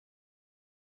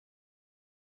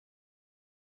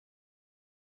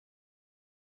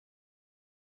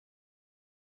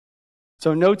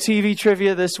So no TV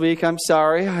trivia this week. I'm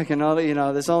sorry. I can only,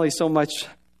 there's only so much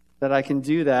that I can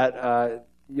do that.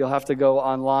 You'll have to go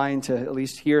online to at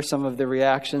least hear some of the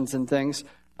reactions and things.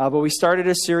 But we started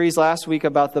a series last week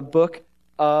about the book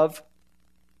of,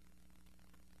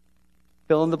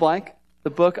 fill in the blank,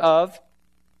 the book of,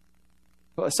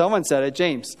 someone said it,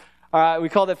 James. We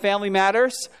called it Family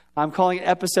Matters. I'm calling it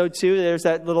Episode 2. There's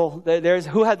that little,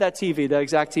 who had that TV, the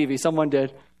exact TV? Someone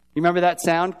did. You remember that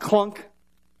sound? Clunk.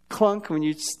 Clunk when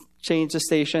you change the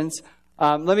stations.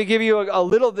 Let me give you a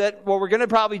little bit what we're going to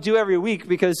probably do every week,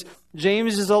 because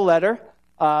James is a letter,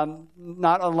 not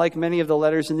unlike many of the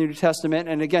letters in the New Testament.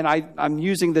 And again, I'm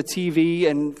using the TV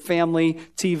and family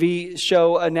TV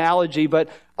show analogy, but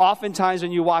oftentimes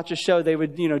when you watch a show, they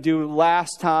would do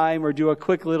last time or do a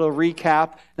quick little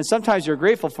recap, and sometimes you're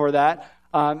grateful for that.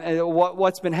 And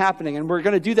what's been happening. And we're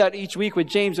going to do that each week with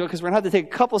James, because we're going to have to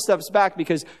take a couple steps back,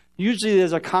 because usually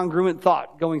there's a congruent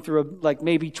thought going through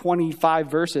maybe 25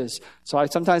 verses. So I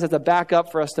sometimes have to back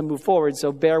up for us to move forward.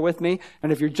 So bear with me.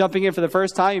 And if you're jumping in for the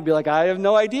first time, you'd be like, I have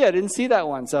no idea. I didn't see that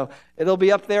one. So it'll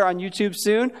be up there on YouTube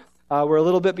soon. We're a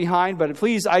little bit behind, but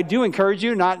please, I do encourage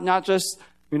you, not just,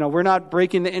 we're not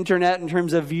breaking the internet in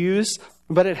terms of views,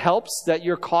 but it helps that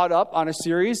you're caught up on a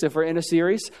series if we're in a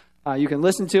series. You can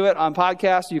listen to it on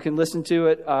podcast. You can listen to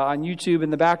it on YouTube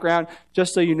in the background,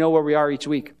 just so you know where we are each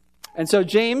week. And so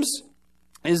James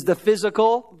is the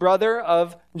physical brother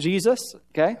of Jesus.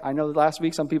 Okay, I know last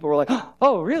week some people were like,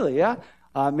 oh, really? Yeah.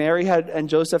 Mary and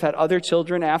Joseph had other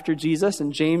children after Jesus,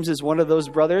 and James is one of those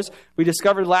brothers. We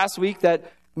discovered last week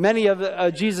that many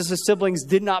of Jesus' siblings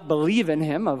did not believe in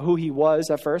him, of who he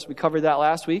was at first. We covered that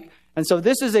last week. And so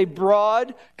this is a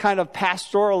broad kind of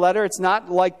pastoral letter. It's not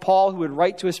like Paul, who would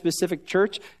write to a specific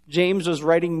church. James was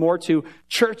writing more to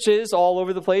churches all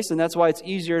over the place, and that's why it's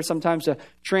easier sometimes to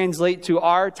translate to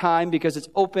our time, because it's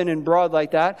open and broad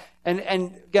like that. And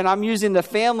again, I'm using the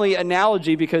family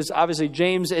analogy because obviously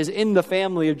James is in the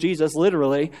family of Jesus,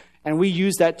 literally, and we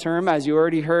use that term, as you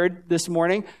already heard this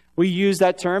morning. We use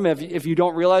that term. If you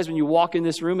don't realize, when you walk in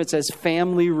this room, it says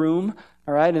family room.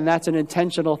 All right, and that's an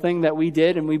intentional thing that we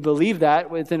did, and we believe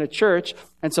that within a church.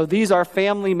 And so these are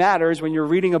family matters when you're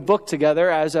reading a book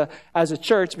together as a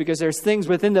church, because there's things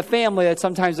within the family that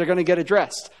sometimes they're going to get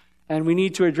addressed, and we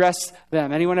need to address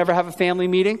them. Anyone ever have a family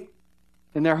meeting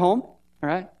in their home? All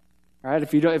right.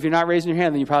 If you're not raising your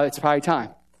hand, then it's probably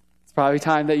time. It's probably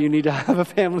time that you need to have a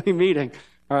family meeting.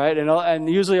 All right, and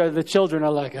usually the children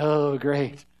are like, oh,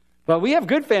 great. But we have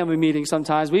good family meetings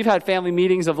sometimes. We've had family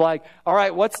meetings of all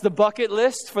right, what's the bucket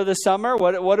list for the summer?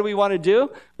 What do we want to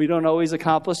do? We don't always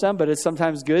accomplish them, but it's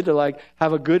sometimes good to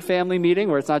have a good family meeting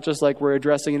where it's not just we're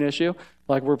addressing an issue,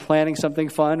 we're planning something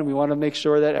fun, and we want to make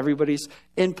sure that everybody's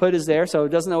input is there. So it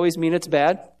doesn't always mean it's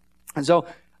bad. And so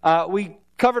we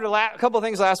covered a couple of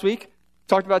things last week.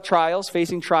 Talked about trials,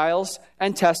 facing trials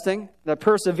and testing. That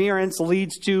perseverance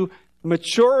leads to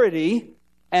maturity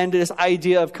and this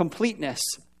idea of completeness.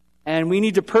 And we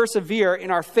need to persevere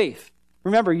in our faith.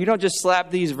 Remember, you don't just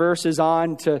slap these verses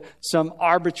on to some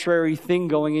arbitrary thing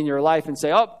going in your life and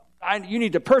say, you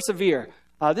need to persevere.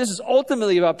 This is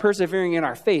ultimately about persevering in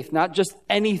our faith, not just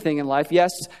anything in life.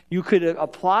 Yes, you could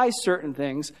apply certain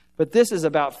things, but this is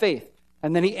about faith.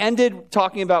 And then he ended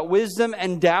talking about wisdom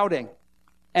and doubting,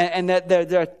 and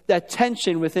that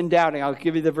tension within doubting. I'll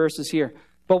give you the verses here.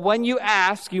 But when you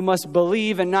ask, you must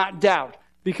believe and not doubt,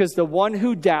 because the one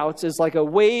who doubts is like a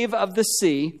wave of the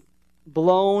sea,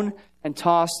 blown and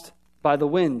tossed by the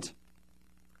wind.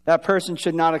 That person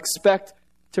should not expect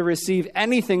to receive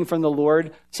anything from the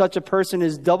Lord. Such a person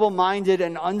is double-minded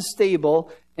and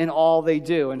unstable in all they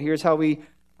do. And here's how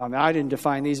I didn't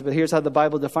define these, but here's how the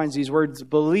Bible defines these words.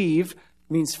 Believe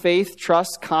means faith,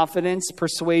 trust, confidence,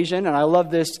 persuasion. And I love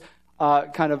this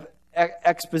kind of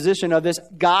exposition of this.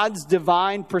 God's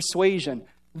divine persuasion.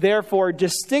 Therefore,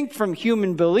 distinct from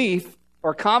human belief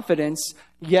or confidence,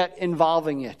 yet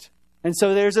involving it. And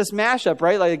so there's this mashup,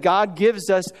 right? God gives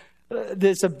us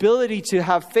this ability to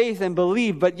have faith and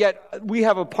believe, but yet we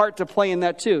have a part to play in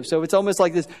that too. So it's almost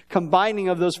like this combining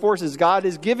of those forces. God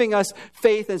is giving us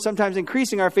faith and sometimes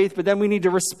increasing our faith, but then we need to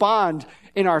respond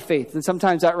in our faith. And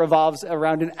sometimes that revolves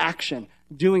around an action,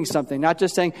 doing something, not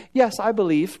just saying, yes, I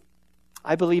believe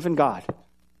in God.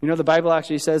 The Bible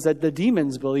actually says that the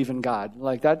demons believe in God.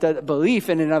 That belief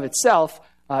in and of itself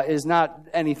is not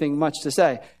anything much to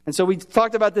say. And so we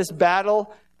talked about this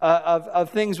battle of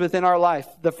things within our life.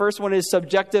 The first one is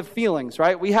subjective feelings,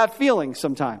 right? We have feelings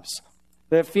sometimes.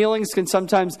 The feelings can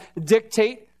sometimes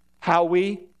dictate how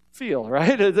we feel,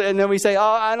 right? And then we say,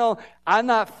 I'm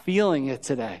not feeling it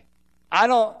today.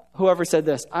 Whoever said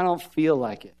this, I don't feel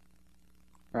like it,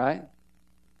 right?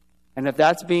 And if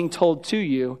that's being told to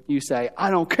you, you say, I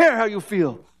don't care how you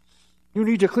feel. You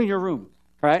need to clean your room.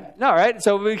 Right? No, right?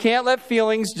 So we can't let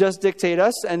feelings just dictate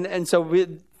us. And so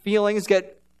feelings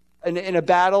get in a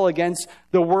battle against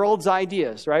the world's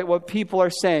ideas, right? What people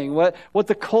are saying, what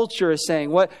the culture is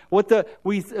saying,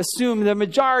 we assume the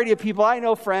majority of people, I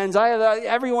know friends,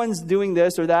 everyone's doing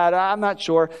this or that, I'm not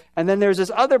sure. And then there's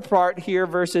this other part here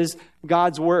versus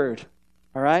God's word,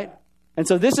 all right? And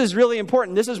so this is really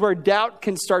important. This is where doubt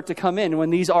can start to come in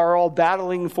when these are all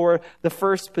battling for the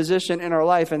first position in our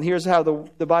life. And here's how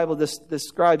the Bible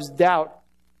describes doubt.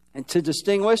 And to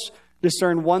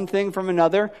discern one thing from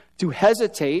another, to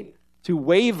hesitate, to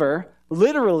waver,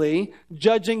 literally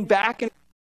judging back,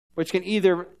 which can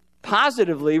either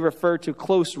positively refer to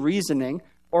close reasoning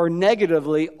or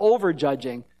negatively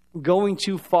overjudging, going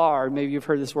too far. Maybe you've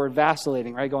heard this word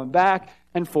vacillating, right? Going back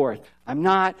and forth. I'm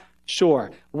not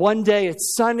sure. One day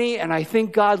it's sunny and I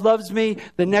think God loves me.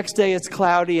 The next day it's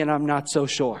cloudy and I'm not so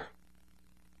sure.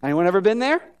 Anyone ever been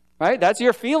there? Right? That's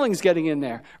your feelings getting in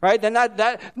there, right?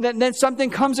 Then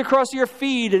something comes across your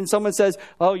feed and someone says,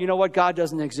 oh, you know what? God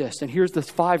doesn't exist. And here's the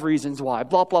 5 reasons why,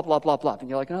 blah, blah, blah, blah, blah. And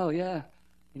you're like, oh yeah,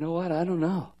 you know what? I don't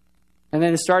know. And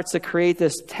then it starts to create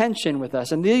this tension with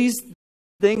us. And these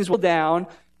things will down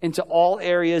into all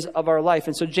areas of our life.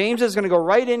 And so James is going to go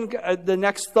right in the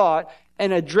next thought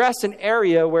and address an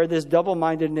area where this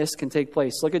double-mindedness can take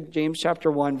place. Look at James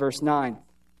chapter 1, verse 9.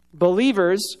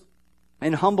 Believers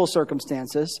in humble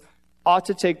circumstances ought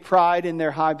to take pride in their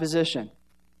high position.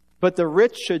 But the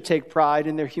rich should take pride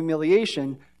in their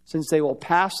humiliation, since they will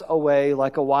pass away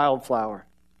like a wildflower.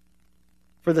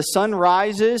 For the sun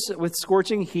rises with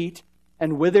scorching heat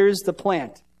and withers the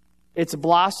plant. Its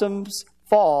blossom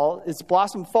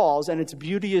falls, and its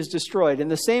beauty is destroyed. In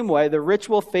the same way, the rich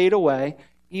will fade away,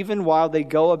 even while they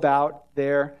go about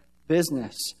their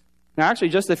business. Now, actually,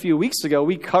 just a few weeks ago,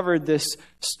 we covered this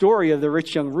story of the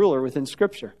rich young ruler within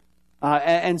Scripture.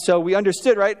 And so we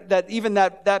understood, right, that even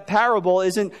that parable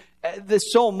isn't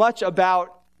so much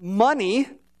about money,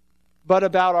 but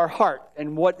about our heart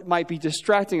and what might be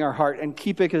distracting our heart and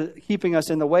keeping us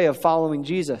in the way of following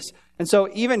Jesus. And so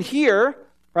even here,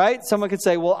 right, someone could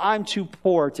say, well, I'm too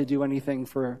poor to do anything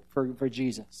for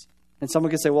Jesus. And someone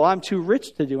could say, well, I'm too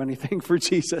rich to do anything for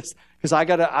Jesus because I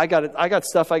got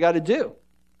stuff I got to do.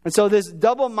 And so this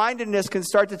double-mindedness can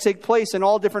start to take place in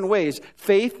all different ways.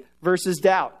 Faith versus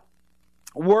doubt.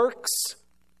 Works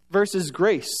versus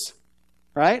grace,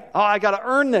 right? Oh, I got to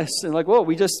earn this. And like, whoa,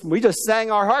 we just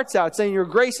sang our hearts out saying your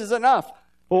grace is enough.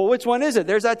 Well, which one is it?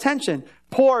 There's that tension.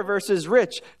 Poor versus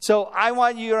rich. So I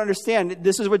want you to understand,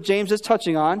 this is what James is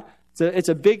touching on. It's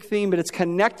a big theme, but it's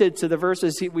connected to the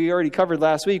verses we already covered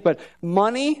last week. But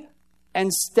money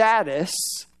and status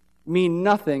mean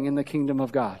nothing in the kingdom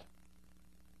of God.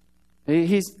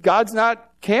 God's not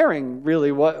caring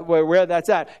really where that's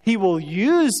at. He will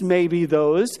use maybe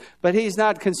those, but he's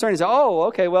not concerned. He's like, oh,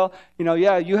 okay, well,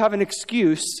 yeah, you have an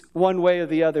excuse one way or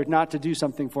the other not to do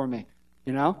something for me.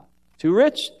 Too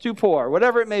rich, too poor,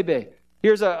 whatever it may be.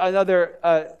 Here's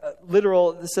another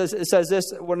literal, it says this,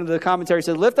 one of the commentaries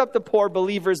says, lift up the poor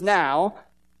believers now,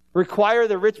 require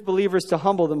the rich believers to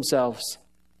humble themselves.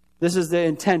 This is the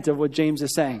intent of what James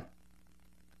is saying.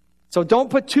 So don't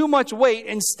put too much weight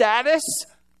in status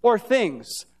or things.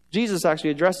 Jesus actually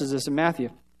addresses this in Matthew.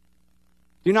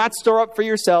 Do not store up for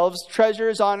yourselves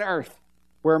treasures on earth,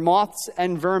 where moths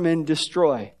and vermin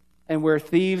destroy, and where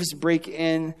thieves break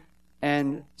in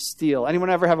and steal. Anyone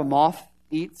ever have a moth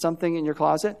eat something in your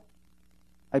closet?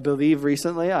 I believe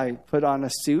recently I put on a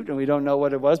suit, and we don't know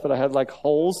what it was, but I had like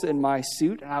holes in my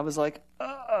suit, and I was like,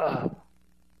 ugh.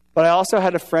 But I also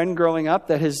had a friend growing up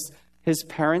that his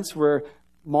parents were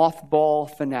mothball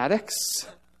fanatics.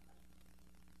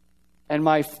 And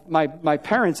my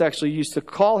parents actually used to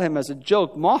call him as a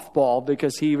joke mothball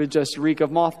because he would just reek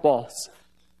of mothballs.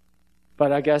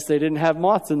 But I guess they didn't have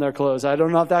moths in their clothes. I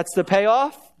don't know if that's the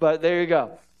payoff, but there you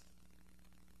go.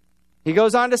 He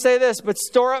goes on to say this, but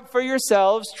store up for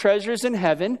yourselves treasures in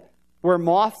heaven where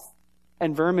moth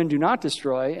and vermin do not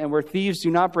destroy and where thieves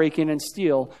do not break in and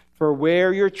steal. For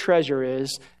where your treasure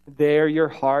is, there your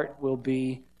heart will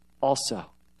be also.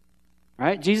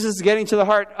 Right? Jesus is getting to the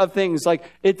heart of things. Like,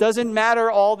 it doesn't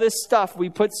matter all this stuff. We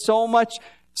put so much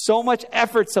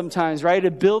effort sometimes, right,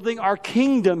 at building our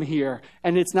kingdom here,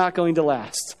 and it's not going to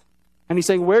last. And he's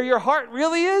saying, where your heart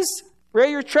really is, where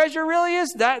your treasure really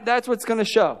is, that's what's going to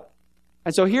show.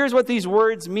 And so here's what these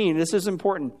words mean. This is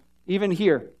important. Even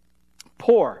here,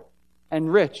 poor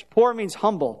and rich. Poor means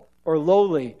humble or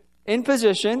lowly, in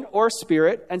position or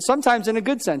spirit, and sometimes in a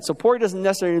good sense. So poor doesn't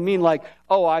necessarily mean like,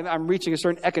 oh, I'm reaching a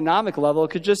certain economic level. It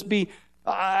could just be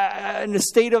in the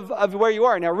state of where you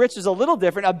are. Now, rich is a little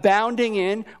different, abounding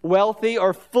in, wealthy,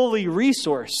 or fully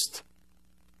resourced.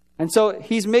 And so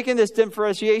he's making this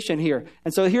differentiation here.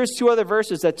 And so here's two other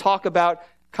verses that talk about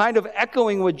kind of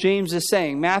echoing what James is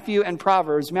saying. Matthew and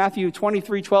Proverbs. Matthew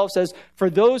 23:12 says, "For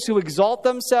those who exalt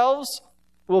themselves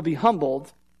will be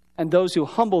humbled, and those who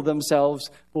humble themselves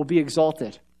will be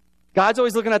exalted." God's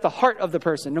always looking at the heart of the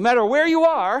person. No matter where you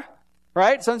are,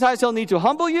 right? Sometimes he'll need to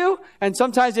humble you, and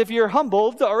sometimes if you're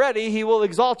humbled already, he will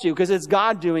exalt you because it's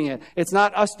God doing it. It's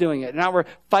not us doing it. Now we're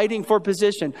fighting for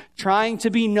position, trying to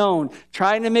be known,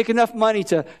 trying to make enough money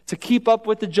to keep up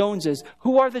with the Joneses.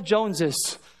 Who are the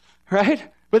Joneses,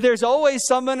 right? But there's always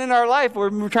someone in our life where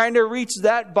we're trying to reach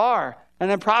that bar. And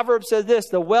then Proverbs says this,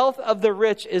 "The wealth of the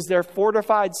rich is their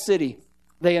fortified city.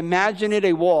 They imagine it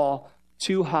a wall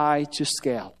too high to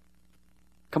scale."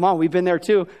 Come on, we've been there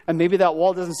too. And maybe that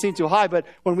wall doesn't seem too high, but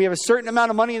when we have a certain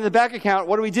amount of money in the bank account,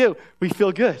 what do? We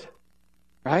feel good,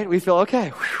 right? We feel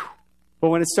okay. Whew. But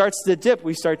when it starts to dip,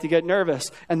 we start to get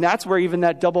nervous. And that's where even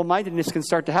that double-mindedness can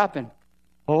start to happen.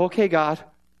 Oh, okay, God.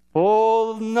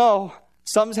 Oh, no,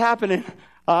 something's happening.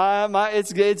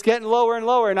 It's getting lower and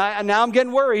lower, and now I'm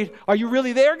getting worried. Are you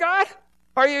really there, God?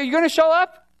 Are you going to show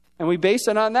up? And we base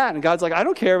it on that. And God's like, I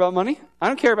don't care about money. I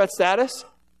don't care about status.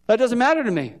 That doesn't matter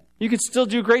to me. You can still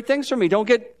do great things for me. Don't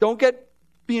get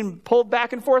being pulled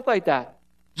back and forth like that.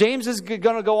 James is going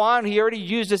to go on. He already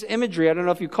used this imagery. I don't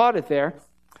know if you caught it there.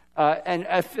 And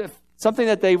if something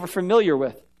that they were familiar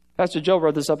with. Pastor Joe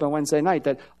wrote this up on Wednesday night,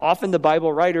 that often the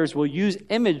Bible writers will use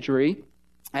imagery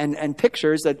and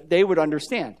pictures that they would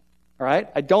understand. All right?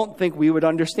 I don't think we would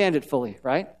understand it fully,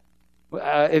 right?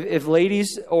 If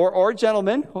ladies or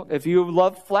gentlemen, if you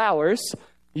love flowers,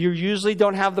 you usually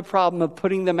don't have the problem of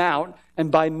putting them out,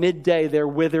 and by midday they're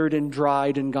withered and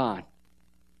dried and gone.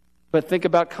 But think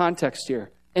about context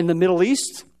here. In the Middle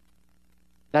East,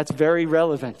 that's very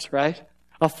relevant, right?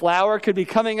 A flower could be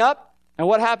coming up, and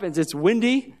what happens? It's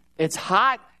windy, it's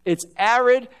hot, it's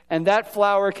arid, and that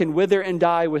flower can wither and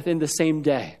die within the same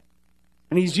day.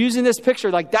 And he's using this picture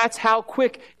like that's how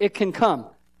quick it can come,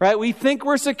 right? We think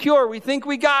we're secure. We think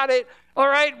we got it. All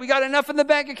right, we got enough in the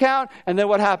bank account. And then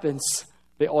what happens?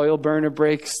 The oil burner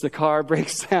breaks, the car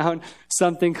breaks down,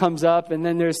 something comes up, and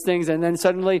then there's things, and then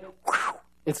suddenly, whew,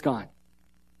 it's gone.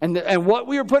 And what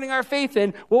we were putting our faith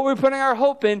in, what we were putting our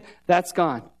hope in, that's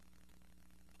gone.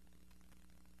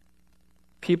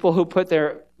 People who put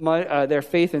their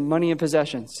faith in money and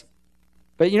possessions.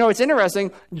 But you know, it's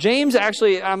interesting. James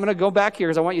actually, I'm going to go back here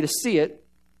because I want you to see it.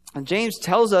 And James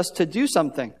tells us to do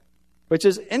something, which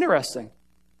is interesting.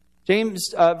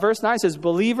 James, verse 9 says,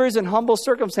 believers in humble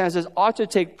circumstances ought to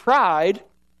take pride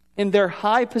in their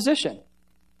high position.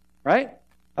 Right?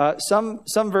 Some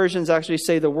versions actually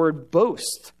say the word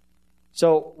boast.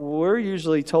 So we're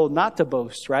usually told not to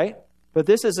boast, right? But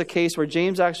this is a case where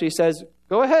James actually says,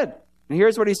 go ahead. And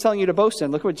here's what he's telling you to boast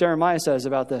in. Look what Jeremiah says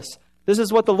about this. This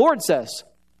is what the Lord says.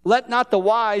 Let not the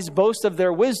wise boast of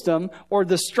their wisdom, or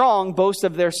the strong boast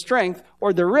of their strength,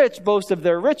 or the rich boast of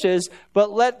their riches,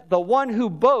 but let the one who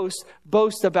boasts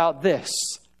boast about this.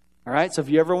 All right, so if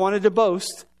you ever wanted to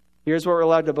boast, here's what we're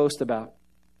allowed to boast about.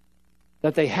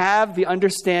 That they have the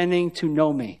understanding to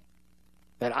know me,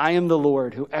 that I am the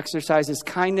Lord who exercises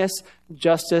kindness,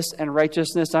 justice, and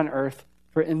righteousness on earth,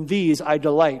 for in these I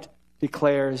delight,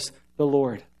 declares the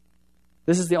Lord.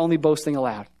 This is the only boasting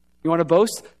allowed. You want to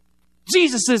boast?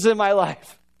 Jesus is in my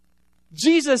life.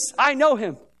 Jesus, I know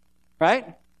him.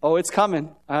 Right? Oh, it's coming.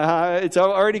 It's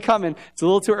already coming. It's a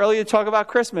little too early to talk about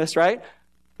Christmas, right?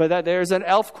 But there's an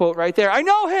elf quote right there. I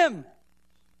know him.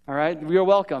 All right? You're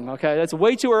welcome. Okay? That's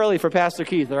way too early for Pastor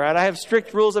Keith. All right? I have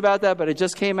strict rules about that, but it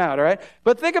just came out. All right?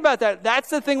 But think about that. That's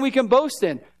the thing we can boast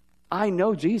in. I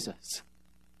know Jesus.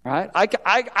 Right?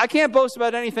 I can't boast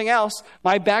about anything else.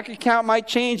 My bank account might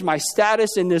change. My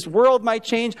status in this world might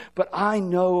change. But I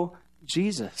know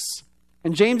Jesus.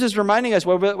 And James is reminding us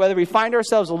whether we find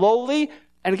ourselves lowly,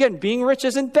 and again, being rich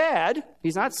isn't bad.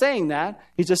 He's not saying that.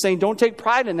 He's just saying don't take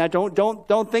pride in that.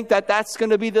 Don't think that that's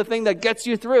going to be the thing that gets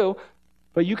you through.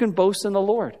 But you can boast in the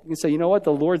Lord. You can say, you know what?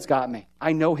 The Lord's got me.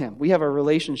 I know him. We have a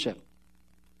relationship.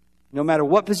 No matter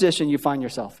what position you find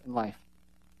yourself in life.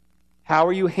 How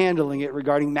are you handling it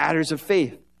regarding matters of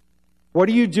faith? What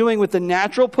are you doing with the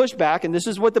natural pushback? And this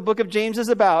is what the book of James is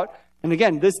about. And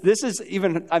again, this is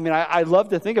even, I love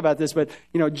to think about this, but,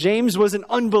 James was an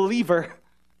unbeliever,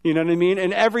 you know what I mean?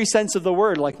 In every sense of the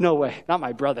word, like, no way, not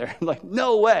my brother, like,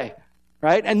 no way,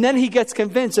 right? And then he gets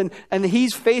convinced, and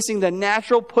he's facing the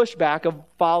natural pushback of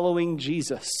following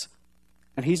Jesus.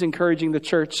 And he's encouraging the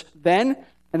church then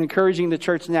and encouraging the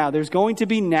church now. There's going to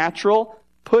be natural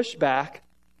pushback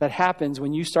that happens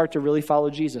when you start to really follow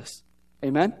Jesus.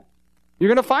 Amen? You're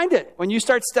going to find it when you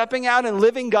start stepping out and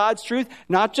living God's truth,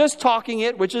 not just talking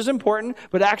it, which is important,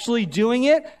 but actually doing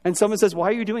it. And someone says, why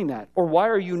are you doing that? Or why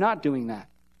are you not doing that?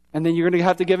 And then you're going to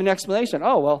have to give an explanation.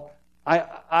 Oh, well,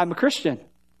 I'm a Christian.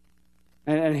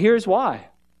 And here's why.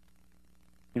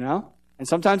 You know? And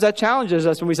sometimes that challenges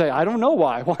us when we say, I don't know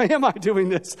why. Why am I doing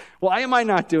this? Why am I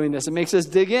not doing this? It makes us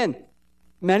dig in.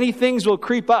 Many things will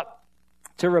creep up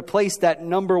to replace that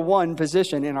number one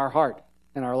position in our heart,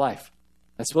 in our life.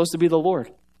 That's supposed to be the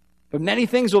Lord. But many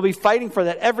things will be fighting for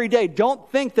that every day. Don't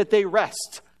think that they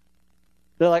rest.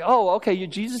 They're like, oh, okay, you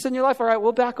Jesus in your life? All right,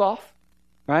 we'll back off.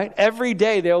 Right? Every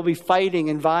day they will be fighting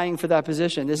and vying for that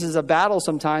position. This is a battle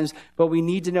sometimes, but we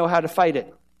need to know how to fight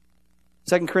it.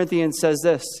 2 Corinthians says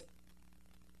this,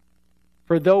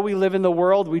 for though we live in the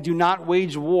world, we do not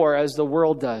wage war as the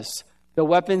world does. The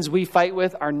weapons we fight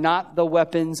with are not the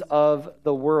weapons of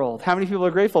the world. How many people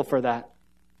are grateful for that?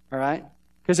 All right?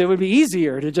 Because it would be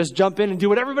easier to just jump in and do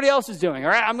what everybody else is doing.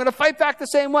 All right? I'm going to fight back the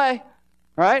same way.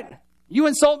 All right? You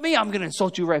insult me, I'm going to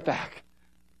insult you right back.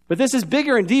 But this is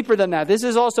bigger and deeper than that. This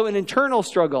is also an internal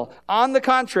struggle. On the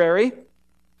contrary,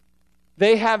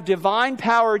 they have divine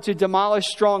power to demolish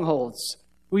strongholds.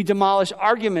 We demolish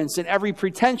arguments and every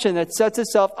pretension that sets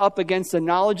itself up against the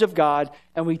knowledge of God,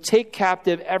 and we take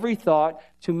captive every thought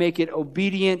to make it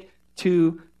obedient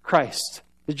to Christ.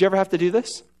 Did you ever have to do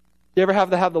this? Did you ever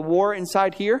have to have the war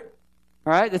inside here?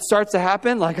 All right, it starts to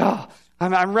happen like, oh,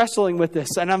 I'm wrestling with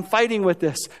this and I'm fighting with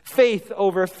this. Faith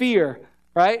over fear,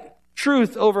 right?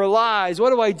 Truth over lies.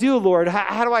 What do I do, Lord?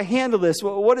 How do I handle this?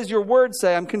 What does your word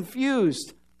say? I'm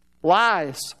confused.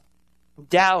 Lies,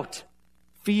 doubt,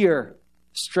 fear,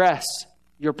 stress,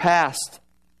 your past,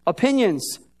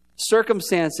 opinions,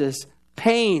 circumstances,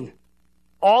 pain.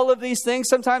 All of these things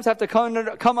sometimes have to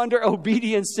come under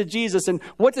obedience to Jesus. And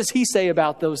what does he say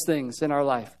about those things in our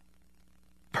life?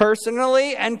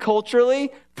 Personally and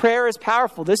culturally, prayer is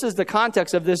powerful. This is the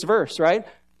context of this verse, right?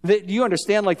 You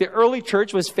understand, like the early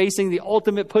church was facing the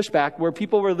ultimate pushback where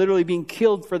people were literally being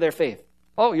killed for their faith.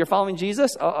 Oh, you're following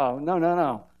Jesus?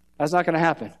 No. That's not going to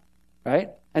happen, right?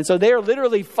 And so they are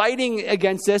literally fighting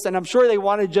against this, and I'm sure they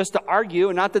wanted just to argue,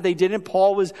 and not that they didn't.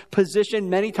 Paul was positioned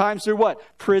many times through what?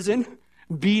 Prison,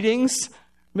 beatings,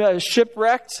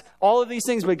 shipwrecked, all of these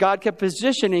things, but God kept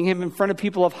positioning him in front of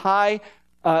people of high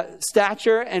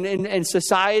stature and in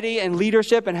society and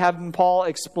leadership, and having Paul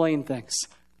explain things.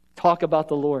 Talk about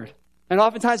the Lord. And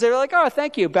oftentimes they were like, oh,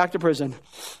 thank you, back to prison.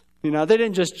 You know, they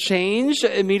didn't just change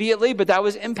immediately, but that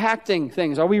was impacting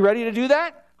things. Are we ready to do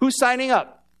that? Who's signing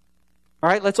up? All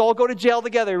right, let's all go to jail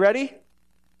together. Ready?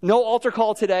 No altar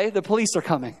call today. The police are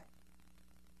coming.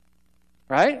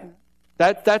 Right?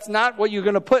 That's not what you're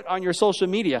going to put on your social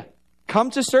media. Come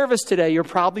to service today. You're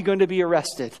probably going to be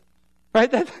arrested.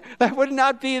 Right? That would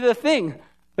not be the thing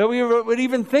that we would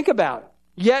even think about.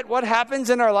 Yet what happens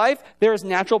in our life, there is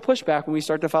natural pushback when we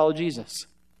start to follow Jesus.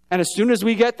 And as soon as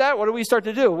we get that, what do we start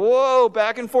to do? Whoa,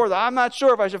 back and forth. I'm not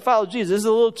sure if I should follow Jesus. This is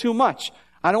a little too much.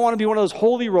 I don't want to be one of those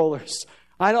holy rollers.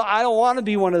 I don't want to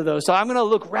be one of those. So I'm going to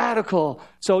look radical.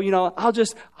 So,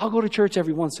 I'll go to church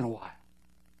every once in a while.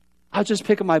 I'll just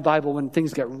pick up my Bible when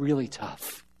things get really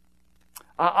tough.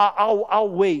 I'll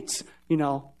wait,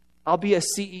 I'll be a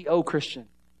CEO Christian.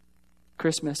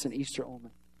 Christmas and Easter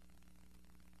only.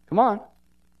 Come on.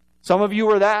 Some of you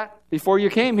were that before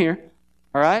you came here.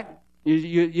 All right?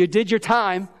 You did your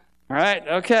time. All right?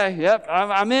 Okay. Yep.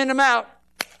 I'm in, I'm out.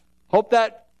 Hope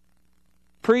that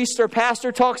priest or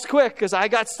pastor talks quick because I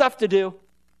got stuff to do.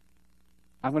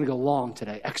 I'm going to go long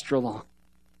today, extra long.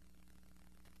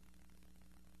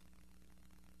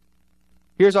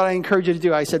 Here's what I encourage you to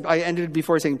do. I ended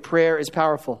before saying prayer is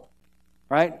powerful.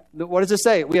 Right? What does it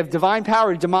say? We have divine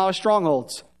power to demolish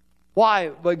strongholds. Why?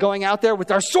 By going out there with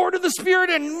our sword of the Spirit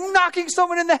and knocking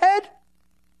someone in the head?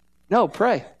 No,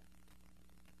 pray.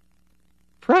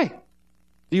 Pray.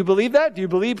 Do you believe that? Do you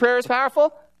believe prayer is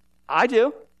powerful? I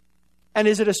do. And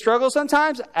is it a struggle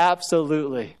sometimes?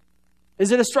 Absolutely.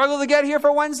 Is it a struggle to get here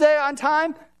for Wednesday on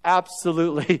time?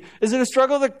 Absolutely. Is it a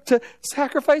struggle to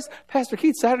sacrifice? Pastor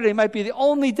Keith, Saturday might be the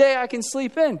only day I can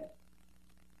sleep in.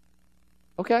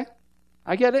 Okay.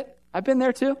 I get it. I've been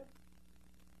there too.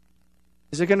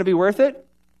 Is it going to be worth it?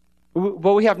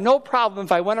 But we have no problem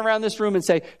if I went around this room and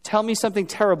say, tell me something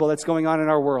terrible that's going on in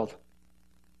our world,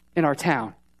 in our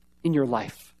town, in your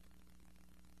life.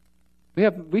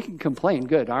 We can complain.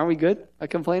 Good. Aren't we good at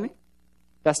complaining?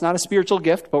 That's not a spiritual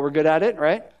gift, but we're good at it,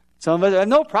 right? Some of us have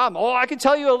no problem. Oh, I can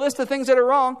tell you a list of things that are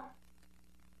wrong.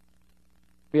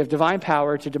 We have divine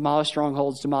power to demolish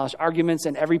strongholds, demolish arguments,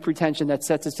 and every pretension that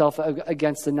sets itself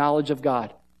against the knowledge of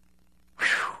God.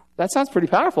 Whew. That sounds pretty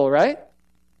powerful, right?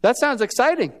 That sounds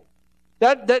exciting.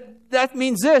 That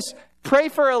means this. Pray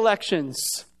for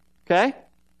elections. Okay?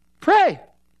 Pray.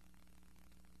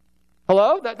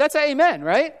 Hello? That's amen,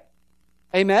 right?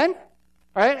 Amen?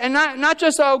 Right? And not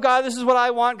just, oh, God, this is what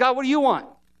I want. God, what do you want?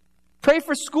 Pray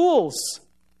for schools.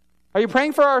 Are you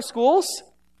praying for our schools?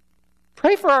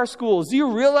 Pray for our schools. Do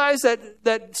you realize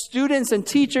that students and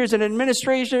teachers and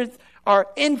administrators are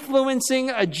influencing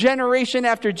a generation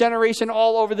after generation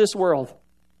all over this world?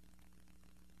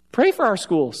 Pray for our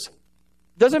schools.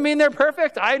 Doesn't mean they're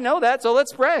perfect. I know that, so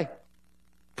let's pray.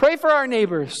 Pray for our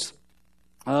neighbors.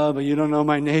 Oh, but you don't know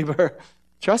my neighbor.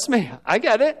 Trust me, I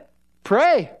get it.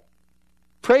 Pray.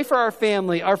 Pray for our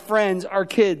family, our friends, our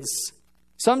kids.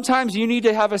 Sometimes you need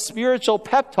to have a spiritual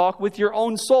pep talk with your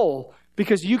own soul,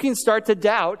 because you can start to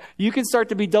doubt. You can start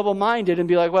to be double-minded and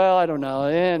be like, well, I don't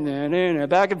know.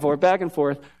 Back and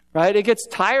forth, right? It gets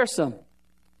tiresome.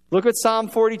 Look what Psalm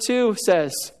 42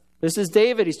 says. This is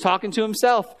David. He's talking to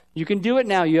himself. You can do it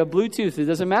now. You have Bluetooth. It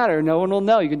doesn't matter. No one will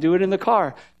know. You can do it in the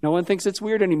car. No one thinks it's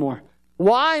weird anymore.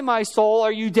 Why, my soul,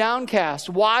 are you downcast?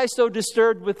 Why so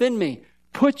disturbed within me?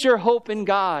 Put your hope in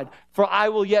God, for I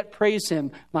will yet praise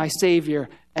him, my Savior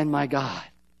and my God.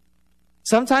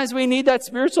 Sometimes we need that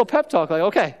spiritual pep talk. Like,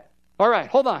 okay, all right,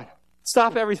 hold on.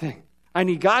 Stop everything. I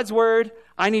need God's word.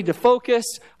 I need to focus.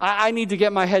 I need to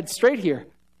get my head straight here.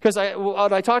 Because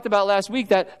what I talked about last week,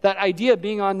 that idea of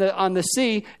being on the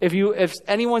sea, if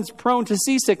anyone's prone to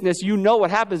seasickness, you know what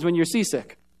happens when you're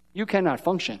seasick. You cannot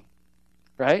function,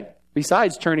 right?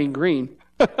 Besides turning green.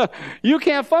 You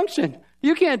can't function.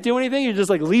 You can't do anything. You're just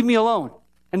like, leave me alone.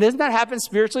 And doesn't that happen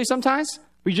spiritually sometimes?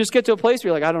 We just get to a place where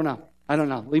you're like, I don't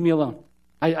know. Leave me alone.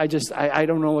 I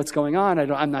don't know what's going on.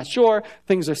 I'm not sure.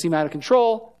 Things seem out of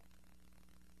control.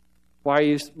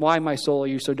 Why, my soul, are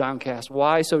you so downcast?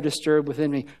 Why so disturbed within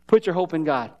me? Put your hope in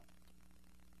God.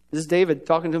 This is David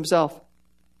talking to himself.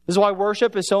 This is why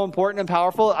worship is so important and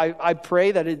powerful. I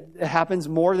pray that it happens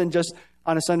more than just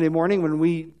on a Sunday morning when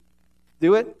we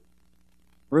do it.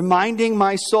 Reminding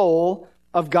my soul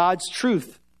of God's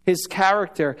truth, his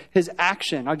character, his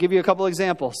action. I'll give you a couple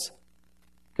examples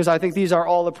because I think these are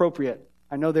all appropriate.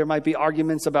 I know there might be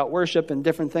arguments about worship and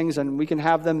different things, and we can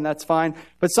have them, and that's fine.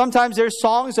 But sometimes there's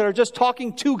songs that are just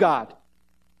talking to God,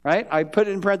 right? I put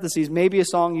it in parentheses, maybe a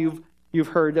song you've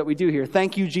heard that we do here.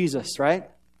 Thank you, Jesus, right?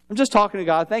 I'm just talking to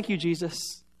God. Thank you,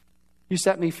 Jesus. You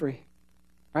set me free,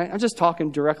 right? I'm just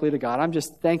talking directly to God. I'm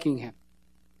just thanking him.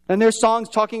 Then there's songs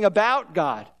talking about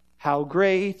God. How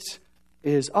great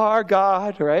is our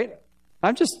God, right?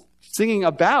 I'm just singing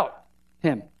about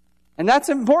him. And that's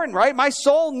important, right? My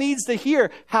soul needs to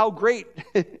hear how great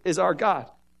is our God.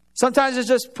 Sometimes it's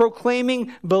just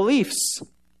proclaiming beliefs.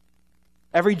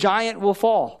 Every giant will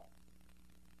fall,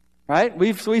 right?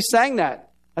 We've sang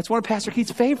that. That's one of Pastor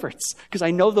Keith's favorites because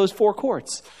I know those 4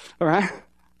 chords, all right?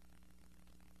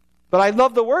 But I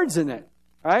love the words in it,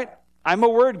 right? I'm a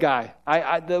word guy.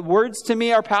 The words to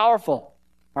me are powerful,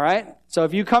 all right? So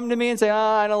if you come to me and say,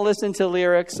 I don't listen to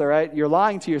lyrics, all right? You're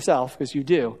lying to yourself because you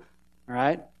do, all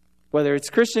right? Whether it's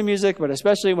Christian music, but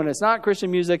especially when it's not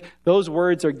Christian music, those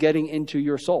words are getting into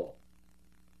your soul.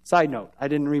 Side note, I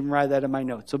didn't even write that in my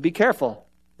notes. So be careful,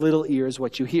 little ears,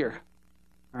 what you hear.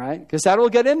 All right? Because that will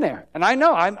get in there. And I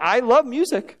know, I love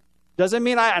music. Doesn't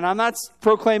mean and I'm not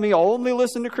proclaiming only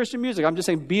listen to Christian music. I'm just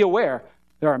saying be aware.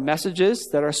 There are messages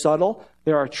that are subtle.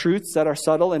 There are truths that are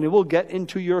subtle, and it will get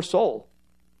into your soul.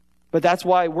 But that's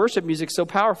why worship music is so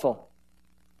powerful.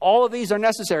 All of these are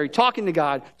necessary. Talking to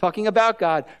God, talking about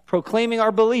God, proclaiming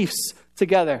our beliefs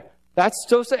together. That's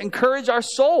supposed to encourage our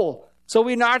soul so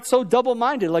we're not so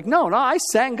double-minded. Like, no, I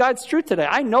sang God's truth today.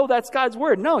 I know that's God's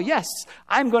word. No, yes,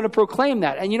 I'm going to proclaim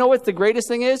that. And you know what the greatest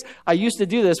thing is? I used to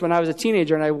do this when I was a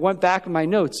teenager, and I went back in my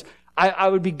notes. I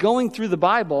would be going through the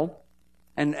Bible,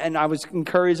 and I was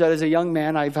encouraged that as a young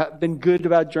man, I've been good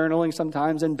about journaling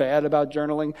sometimes and bad about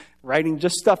journaling, writing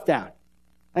just stuff down.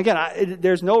 Again,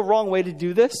 there's no wrong way to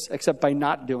do this except by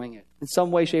not doing it in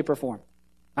some way, shape, or form.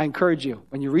 I encourage you,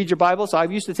 when you read your Bible, so I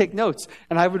used to take notes,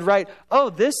 and I would write,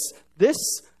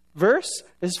 this verse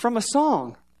is from a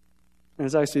song. And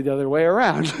it's actually the other way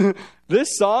around.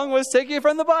 This song was taken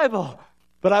from the Bible.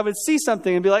 But I would see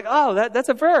something and be like, that's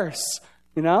a verse.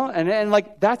 You know, and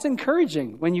like that's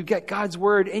encouraging when you get God's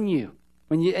word in you.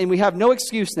 And we have no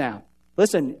excuse now.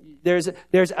 Listen, there's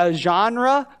a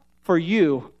genre for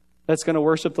you that's going to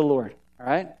worship the Lord, all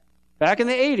right? Back in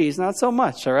the 80s, not so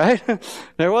much, all right?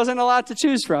 There wasn't a lot to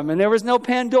choose from, and there was no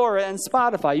Pandora and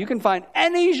Spotify. You can find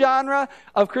any genre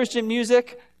of Christian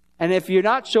music, and if you're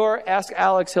not sure, ask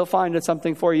Alex. He'll find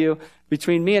something for you.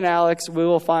 Between me and Alex, we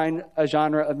will find a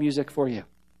genre of music for you.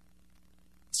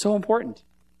 It's so important.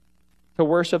 to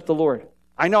worship the Lord.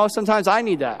 I know sometimes I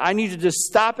need that. I need to just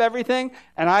stop everything,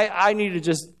 and I need to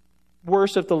just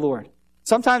worship the Lord.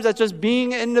 Sometimes that's just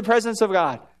being in the presence of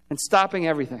God and stopping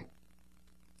everything.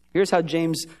 Here's how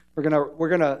James, we're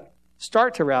gonna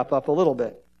start to wrap up a little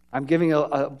bit. I'm giving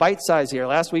a bite size here.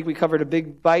 Last week we covered a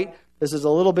big bite. This is a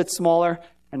little bit smaller.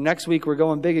 And next week we're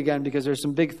going big again because there's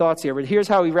some big thoughts here. But here's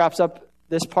how he wraps up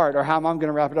this part, or how I'm going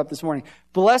to wrap it up this morning.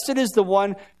 Blessed is the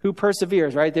one who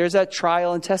perseveres, right? There's that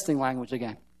trial and testing language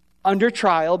again. Under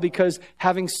trial, because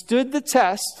having stood the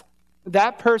test,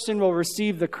 that person will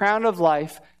receive the crown of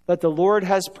life that the Lord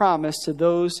has promised to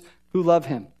those who love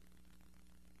him.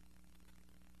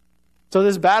 So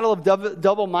this battle of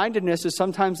double-mindedness is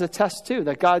sometimes a test too,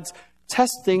 that God's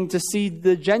testing to see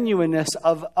the genuineness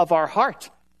of our heart,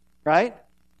 right?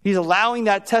 He's allowing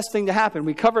that testing to happen.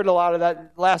 We covered a lot of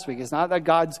that last week. It's not that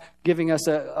God's giving us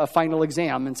a final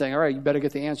exam and saying, all right, you better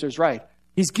get the answers right.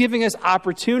 He's giving us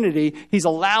opportunity. He's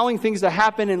allowing things to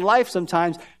happen in life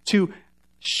sometimes to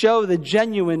show the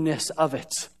genuineness of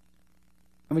it.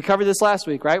 And we covered this last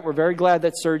week, right? We're very glad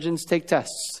that surgeons take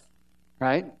tests,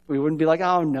 right? We wouldn't be like,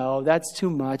 oh no, that's too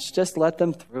much. Just let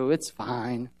them through. It's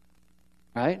fine,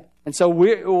 right? And so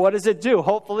what does it do?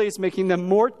 Hopefully it's making them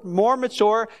more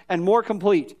mature and more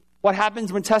complete. What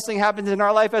happens when testing happens in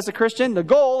our life as a Christian? The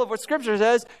goal of what Scripture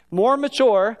says, more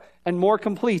mature and more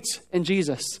complete in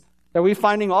Jesus. That we're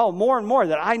finding, more and more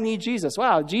that I need Jesus.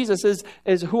 Wow, Jesus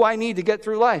is who I need to get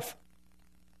through life.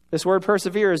 This word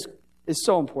persevere is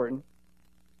so important.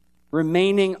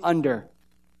 Remaining under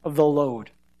of the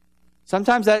load.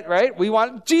 Sometimes that, right? We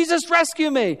want, Jesus, rescue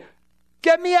me.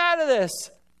 Get me out of this.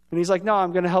 And he's like, no,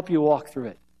 I'm going to help you walk through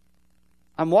it.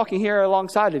 I'm walking here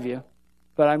alongside of you,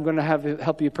 but I'm going to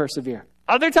help you persevere.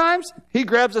 Other times, he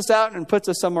grabs us out and puts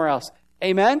us somewhere else.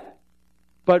 Amen?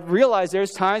 But realize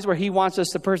there's times where he wants us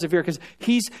to persevere because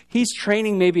he's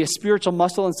training maybe a spiritual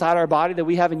muscle inside our body that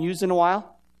we haven't used in a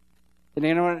while. Did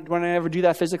anyone ever do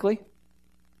that physically?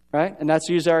 Right? And that's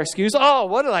usually our excuse. Oh,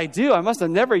 what did I do? I must have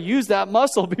never used that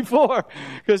muscle before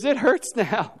because it hurts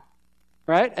now.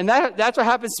 Right? And that's what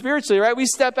happens spiritually, right? We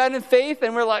step out in faith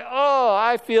and we're like, oh,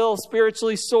 I feel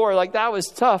spiritually sore. Like, that was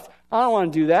tough. I don't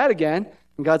want to do that again.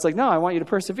 And God's like, no, I want you to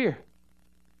persevere.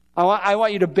 I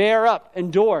want you to bear up,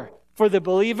 endure. For the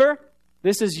believer,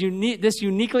 this is unique. This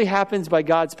uniquely happens by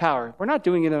God's power. We're not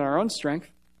doing it in our own strength.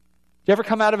 Do you ever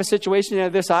come out of a situation on the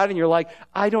other side and you're like,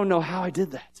 I don't know how I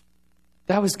did that.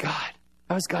 That was God.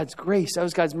 That was God's grace. That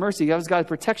was God's mercy. That was God's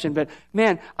protection. But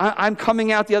man, I'm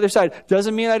coming out the other side.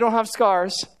 Doesn't mean I don't have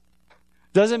scars.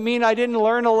 Doesn't mean I didn't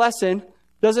learn a lesson.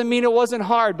 Doesn't mean it wasn't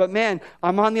hard. But man,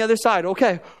 I'm on the other side.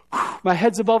 Okay, my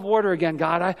head's above water again,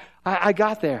 God. I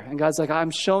got there. And God's like,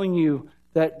 I'm showing you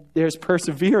that there's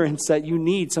perseverance that you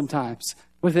need sometimes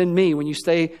within me when you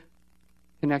stay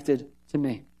connected to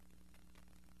me.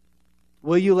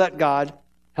 Will you let God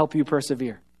help you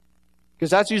persevere?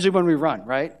 Because that's usually when we run,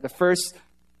 right? The first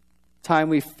time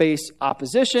we face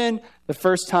opposition, the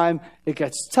first time it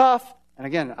gets tough. And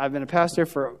again, I've been a pastor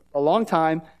for a long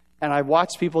time, and I've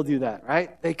watched people do that,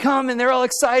 right? They come and they're all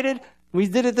excited. We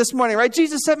did it this morning, right?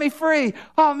 Jesus set me free.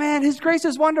 Oh man, his grace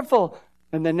is wonderful.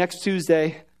 And then next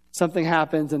Tuesday, something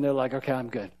happens and they're like, okay, I'm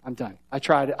good. I'm done. I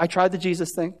tried it. I tried the Jesus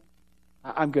thing.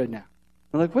 I'm good now.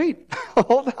 I'm like, wait,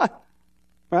 hold on,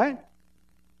 right?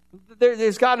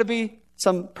 There's got to be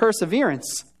some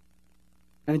perseverance.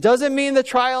 And it doesn't mean the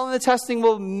trial and the testing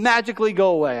will magically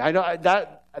go away. I know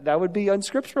that would be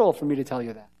unscriptural for me to tell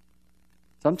you that.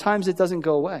 Sometimes it doesn't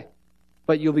go away,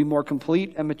 but you'll be more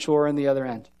complete and mature in the other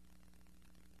end.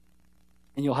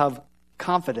 And you'll have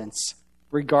confidence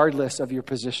regardless of your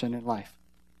position in life.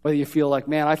 Whether you feel like,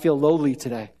 man, I feel lowly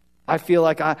today. I feel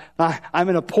like I'm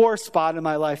in a poor spot in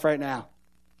my life right now.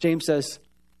 James says,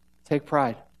 take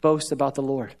pride, boast about the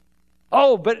Lord.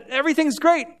 Oh, but everything's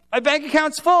great. My bank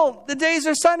account's full. The days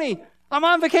are sunny. I'm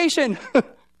on vacation.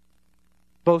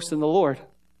 Boast in the Lord,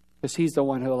 because he's the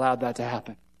one who allowed that to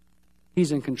happen.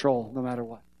 He's in control no matter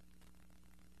what.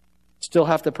 Still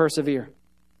have to persevere.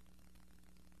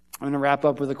 I'm going to wrap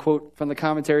up with a quote from the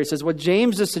commentary. It says, what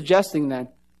James is suggesting then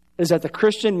is that the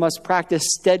Christian must practice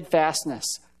steadfastness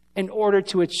in order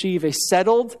to achieve a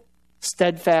settled,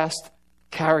 steadfast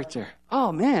character.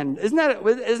 Oh man, isn't that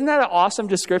an awesome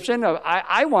description?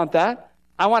 I want that.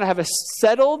 I want to have a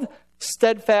settled,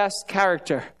 steadfast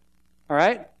character. All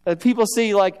right? That people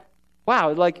see like,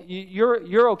 wow, like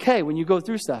you're okay when you go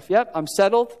through stuff. Yep, I'm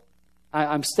settled.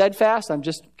 I'm steadfast. I'm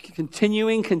just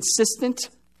continuing consistent.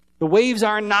 The waves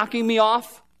aren't knocking me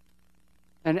off.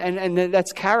 And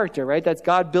that's character, right? That's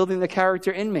God building the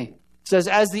character in me. It says,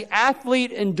 as the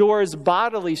athlete endures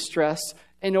bodily stress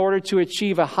in order to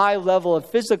achieve a high level of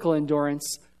physical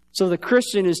endurance, So the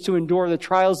Christian is to endure the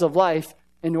trials of life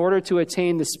in order to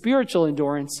attain the spiritual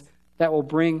endurance that will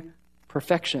bring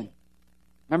perfection.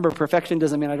 Remember, perfection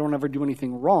doesn't mean I don't ever do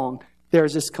anything wrong.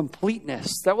 There's this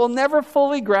completeness that we'll never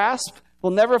fully grasp,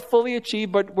 we'll never fully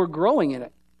achieve, but we're growing in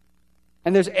it.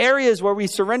 And there's areas where we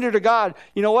surrender to God.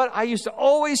 You know what? I used to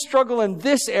always struggle in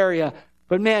this area.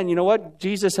 But man, you know what?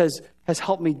 Jesus has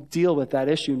helped me deal with that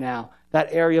issue now. That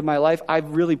area of my life, I've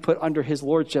really put under his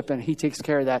lordship, and he takes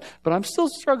care of that. But I'm still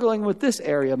struggling with this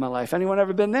area of my life. Anyone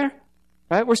ever been there?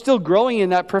 Right? We're still growing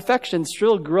in that perfection,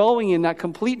 still growing in that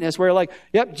completeness where like,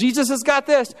 yep, Jesus has got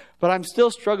this, but I'm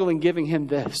still struggling giving him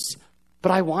this.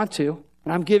 But I want to,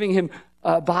 and I'm giving him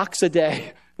a box a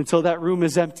day until that room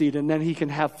is emptied, and then he can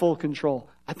have full control.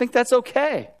 I think that's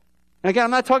okay. And again,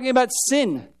 I'm not talking about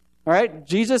sin. All right?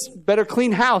 Jesus better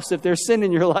clean house if there's sin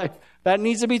in your life. That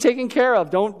needs to be taken care of.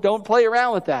 Don't play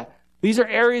around with that. These are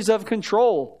areas of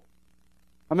control.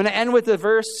 I'm going to end with a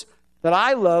verse that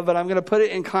I love, but I'm going to put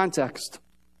it in context.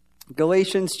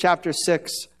 Galatians chapter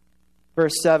 6,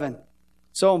 verse 7.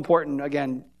 So important,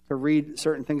 again, to read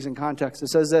certain things in context. It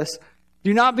says this,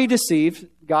 "Do not be deceived.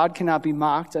 God cannot be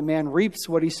mocked. A man reaps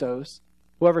what he sows.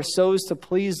 Whoever sows to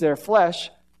please their flesh,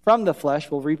 from the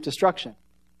flesh will reap destruction.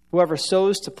 Whoever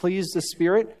sows to please the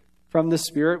Spirit, from the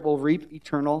Spirit will reap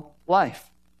eternal life."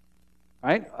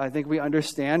 Right? I think we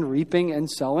understand reaping and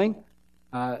sowing.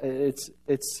 It's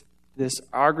this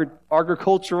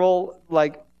agricultural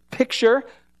picture.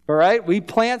 All right? We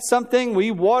plant something,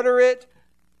 we water it,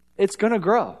 it's going to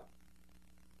grow.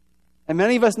 And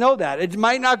many of us know that. It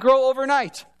might not grow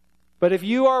overnight. But if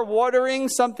you are watering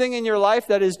something in your life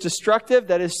that is destructive,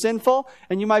 that is sinful,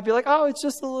 and you might be like, oh, it's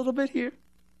just a little bit here.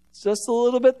 It's just a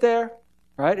little bit there.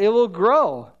 Right? It will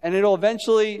grow and it'll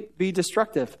eventually be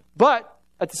destructive. But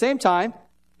at the same time,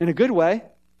 in a good way,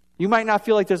 you might not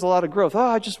feel like there's a lot of growth. Oh,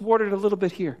 I just watered a little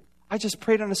bit here. I just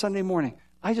prayed on a Sunday morning.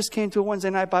 I just came to a Wednesday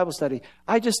night Bible study.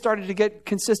 I just started to get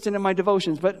consistent in my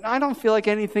devotions, but I don't feel like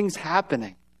anything's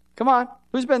happening. Come on.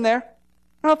 Who's been there?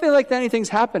 I don't feel like anything's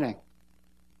happening.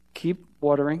 Keep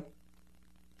watering.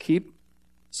 Keep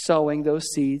sowing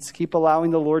those seeds. Keep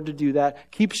allowing the Lord to do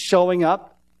that. Keep showing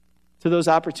up to those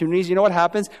opportunities. You know what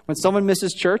happens when someone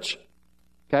misses church?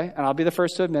 Okay, and I'll be the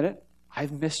first to admit it.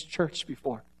 I've missed church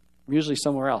before. I'm usually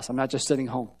somewhere else. I'm not just sitting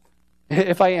home.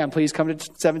 If I am, please come to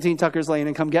 17 Tucker's Lane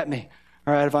and come get me.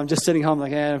 All right, if I'm just sitting home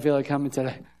like, I don't feel like coming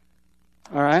today.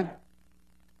 All right?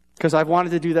 Because I've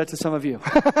wanted to do that to some of you.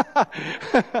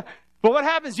 But what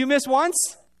happens? You miss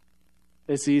once?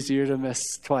 It's easier to miss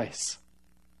twice.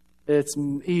 It's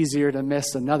easier to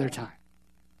miss another time.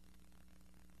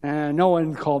 And no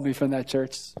one called me from that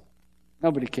church.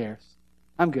 Nobody cares.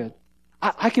 I'm good.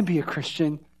 I can be a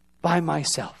Christian by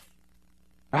myself.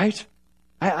 Right?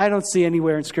 I don't see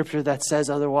anywhere in Scripture that says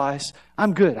otherwise.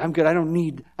 I'm good. I don't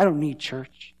need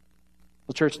church.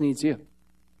 Well, church needs you.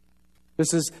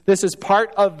 This is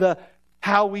part of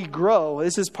how we grow.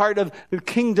 This is part of the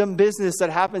kingdom business that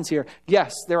happens here.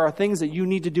 Yes, there are things that you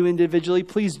need to do individually.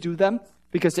 Please do them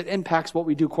because it impacts what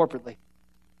we do corporately.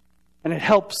 And it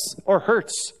helps or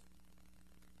hurts.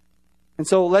 And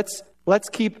so let's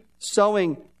keep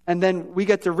sowing, and then we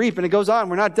get to reap. And it goes on.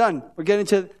 We're not done. We're getting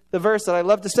to the verse that I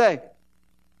love to say.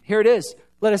 Here it is.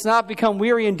 "Let us not become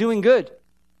weary in doing good,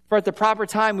 for at the proper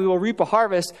time we will reap a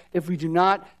harvest if we do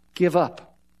not give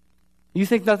up." You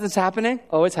think nothing's happening?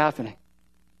 Oh, it's happening.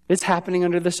 It's happening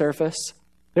under the surface.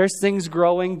 There's things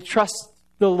growing. Trust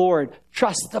the Lord.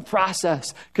 Trust the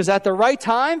process. Because at the right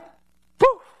time,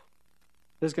 poof,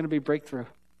 there's going to be breakthrough. And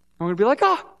we're going to be like,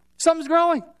 oh, something's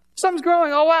growing. Something's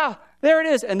growing. Oh, wow. There it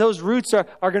is. And those roots are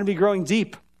going to be growing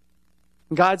deep.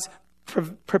 God's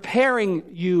preparing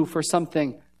you for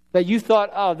something that you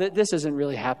thought, oh, this isn't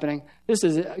really happening. This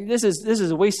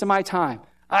is a waste of my time.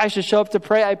 I should show up to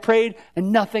pray. I prayed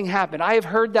and nothing happened. I have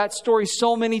heard that story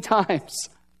so many times.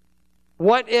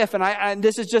 What if, and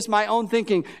this is just my own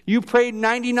thinking, you prayed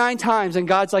 99 times and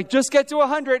God's like, just get to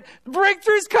 100. The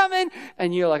breakthrough's coming.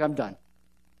 And you're like, I'm done.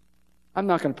 I'm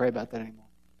not going to pray about that anymore.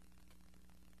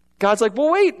 God's like,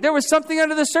 well, wait, there was something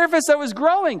under the surface that was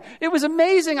growing. It was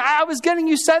amazing. I was getting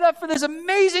you set up for this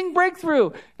amazing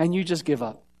breakthrough. And you just give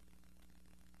up.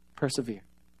 Persevere.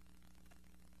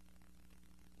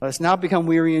 Let us not become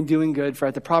weary in doing good, for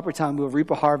at the proper time we will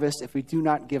reap a harvest if we do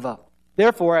not give up.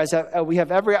 Therefore, as we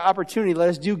have every opportunity, let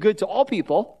us do good to all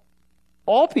people.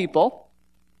 All people.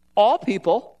 All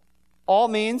people. All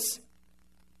means,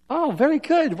 oh, very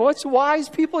good. What wise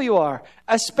people you are.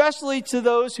 Especially to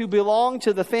those who belong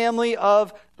to the family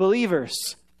of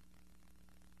believers.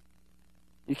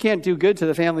 You can't do good to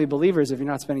the family of believers if you're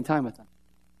not spending time with them.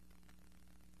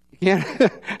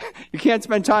 You can't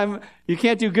spend time, you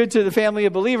can't do good to the family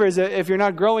of believers if you're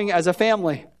not growing as a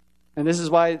family. And this is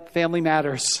why family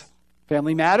matters.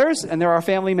 Family matters, and there are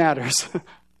family matters.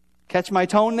 Catch my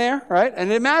tone there, right? And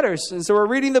it matters. And so we're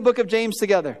reading the book of James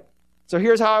together. So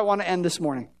here's how I want to end this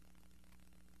morning.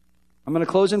 I'm going to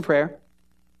close in prayer,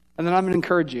 and then I'm going to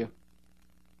encourage you.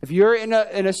 If you're in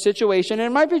a situation, and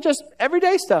it might be just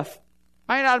everyday stuff.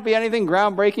 Might not be anything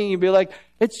groundbreaking. You'd be like,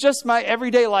 it's just my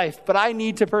everyday life, but I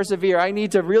need to persevere. I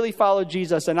need to really follow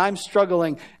Jesus, and I'm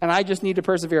struggling, and I just need to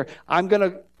persevere. We're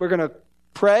going to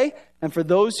pray, and for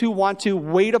those who want to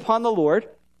wait upon the Lord,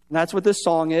 and that's what this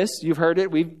song is. You've heard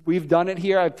it. We've done it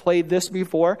here. I've played this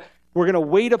before. We're going to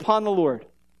wait upon the Lord.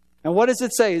 And what does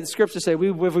it say? The scriptures say, if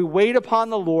we wait upon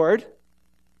the Lord,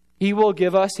 He will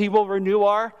renew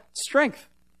our strength,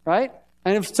 right?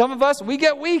 And if some of us, we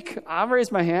get weak, I'll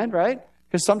raise my hand, right?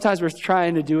 Because sometimes we're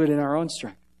trying to do it in our own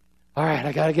strength. All right,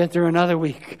 I got to get through another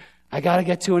week. I got to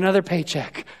get to another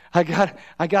paycheck. I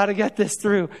got to get this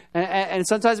through. And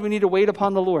sometimes we need to wait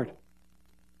upon the Lord.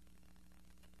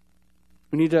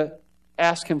 We need to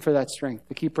ask Him for that strength,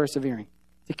 to keep persevering,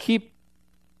 to keep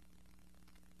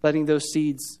letting those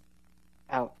seeds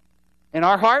out in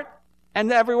our heart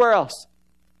and everywhere else.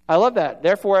 I love that.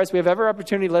 Therefore, as we have every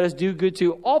opportunity, let us do good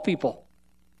to all people,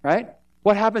 right?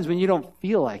 What happens when you don't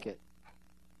feel like it,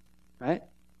 right?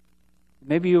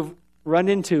 Maybe you've run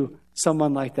into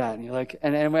someone like that, and you're like,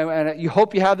 and you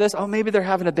hope you have this. Oh, maybe they're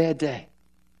having a bad day.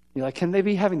 You're like, can they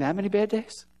be having that many bad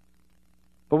days?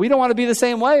 But we don't want to be the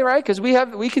same way, right? Because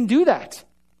we can do that,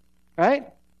 right?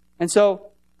 And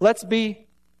so let's be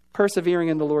persevering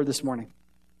in the Lord this morning.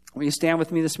 Will you stand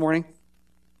with me this morning?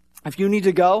 If you need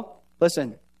to go,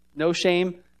 listen, no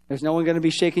shame. There's no one going to be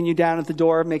shaking you down at the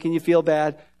door, making you feel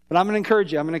bad. But I'm going to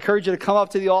encourage you. I'm going to encourage you to come up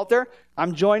to the altar.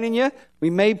 I'm joining you. We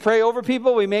may pray over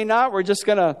people. We may not. We're just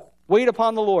going to wait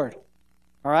upon the Lord.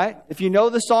 All right? If you know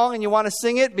the song and you want to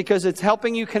sing it because it's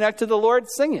helping you connect to the Lord,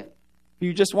 sing it. If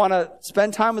you just want to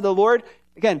spend time with the Lord,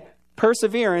 again,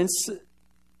 perseverance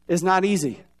is not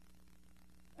easy.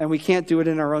 And we can't do it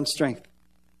in our own strength.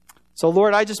 So,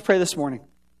 Lord, I just pray this morning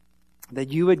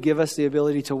that you would give us the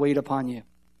ability to wait upon you.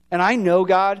 And I know,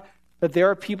 God, that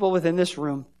there are people within this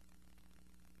room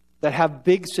that have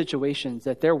big situations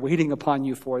that they're waiting upon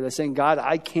you for. They're saying, God,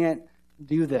 I can't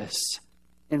do this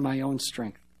in my own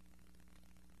strength.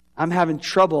 I'm having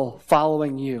trouble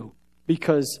following you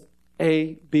because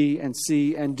A, B, and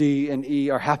C, and D, and E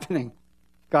are happening.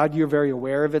 God, you're very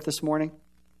aware of it this morning.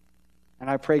 And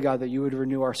I pray, God, that you would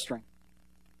renew our strength.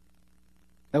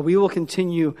 That we will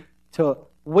continue to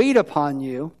wait upon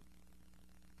you,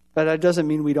 but that doesn't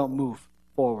mean we don't move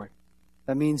forward.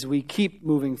 That means we keep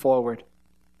moving forward.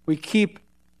 We keep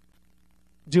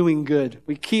doing good.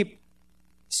 We keep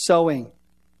sowing,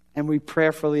 and we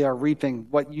prayerfully are reaping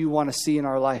what you want to see in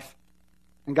our life.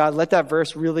 And God, let that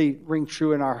verse really ring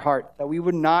true in our heart, that we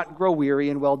would not grow weary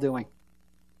in well-doing.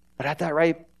 But at that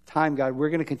right time, God, we're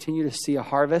going to continue to see a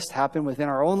harvest happen within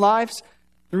our own lives,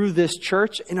 through this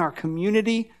church, in our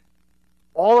community,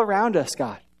 all around us,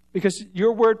 God. Because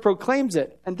your word proclaims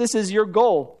it. And this is your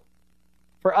goal,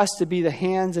 for us to be the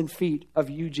hands and feet of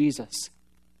you, Jesus.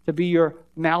 To be your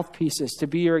mouthpieces, to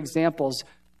be your examples.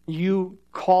 You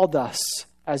called us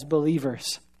as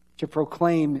believers to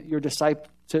proclaim your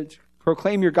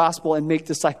gospel and make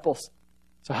disciples.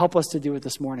 So help us to do it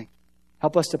this morning.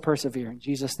 Help us to persevere in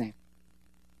Jesus' name.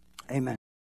 Amen.